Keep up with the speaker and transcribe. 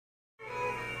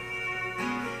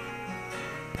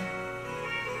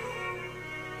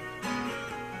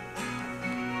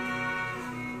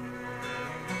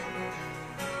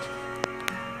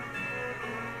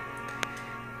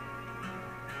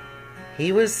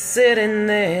He was sitting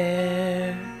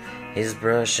there, his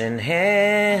brush in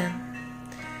hand,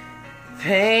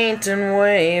 painting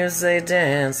waves they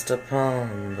danced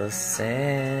upon the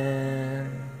sand.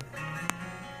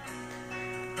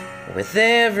 With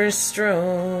every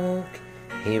stroke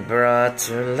he brought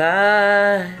to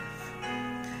life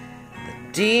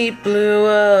the deep blue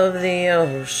of the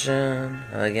ocean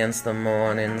against the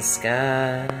morning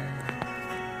sky.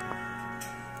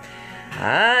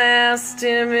 I asked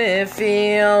him if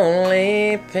he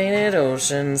only painted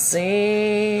ocean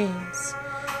scenes.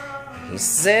 He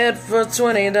said, for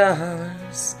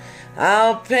 $20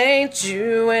 I'll paint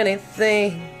you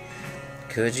anything.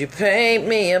 Could you paint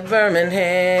me a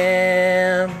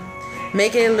Birmingham?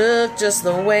 Make it look just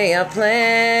the way I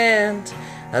planned.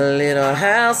 A little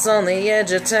house on the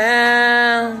edge of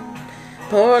town,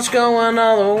 porch going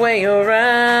all the way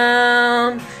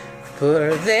around. Put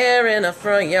her there in a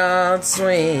front yard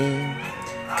swing,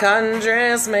 cotton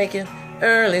dress make it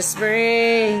early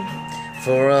spring.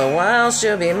 For a while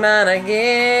she'll be mine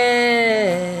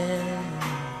again.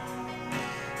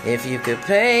 If you could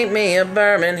paint me a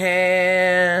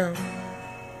Birmingham.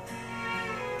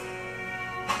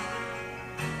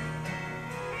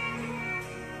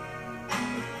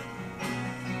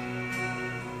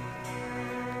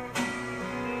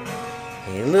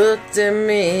 He looked at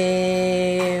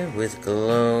me with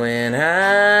glowing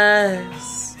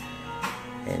eyes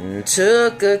and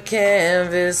took a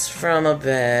canvas from a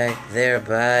bag there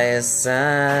by his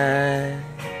side.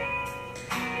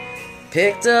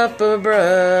 Picked up a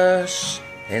brush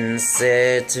and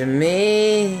said to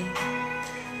me,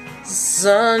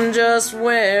 son, just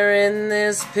where in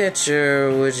this picture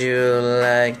would you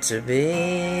like to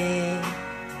be?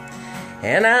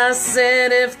 And I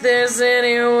said, if there's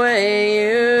any way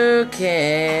you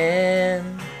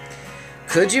can,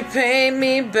 could you paint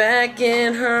me back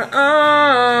in her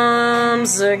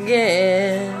arms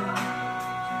again?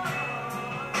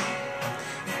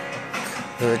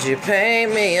 Could you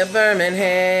paint me a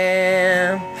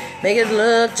Birmingham? Make it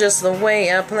look just the way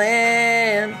I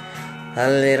planned. A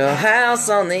little house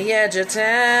on the edge of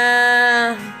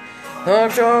town,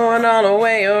 porch going all the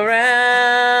way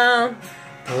around.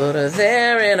 Put her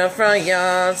there in a front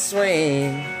yard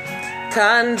swing,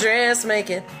 cotton dress make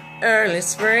it early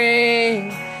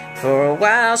spring. For a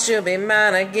while she'll be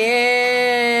mine again.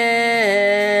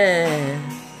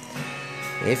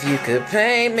 If you could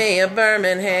paint me a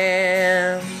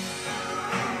Birmingham,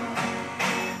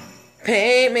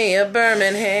 paint me a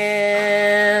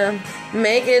Birmingham.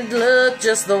 Make it look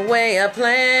just the way I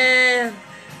planned.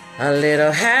 A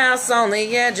little house on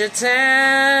the edge of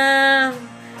town,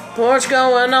 porch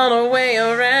going all the way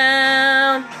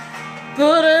around.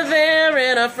 Put her there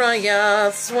in a front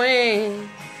yard swing,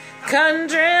 cotton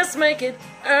dress make it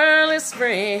early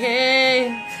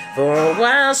spring. For a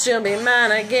while she'll be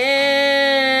mine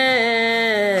again.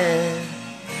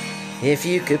 If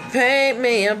you could paint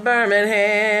me a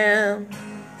Birmingham.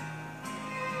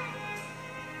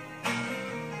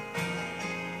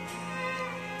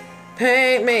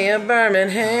 Paint me a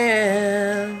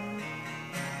Birmingham.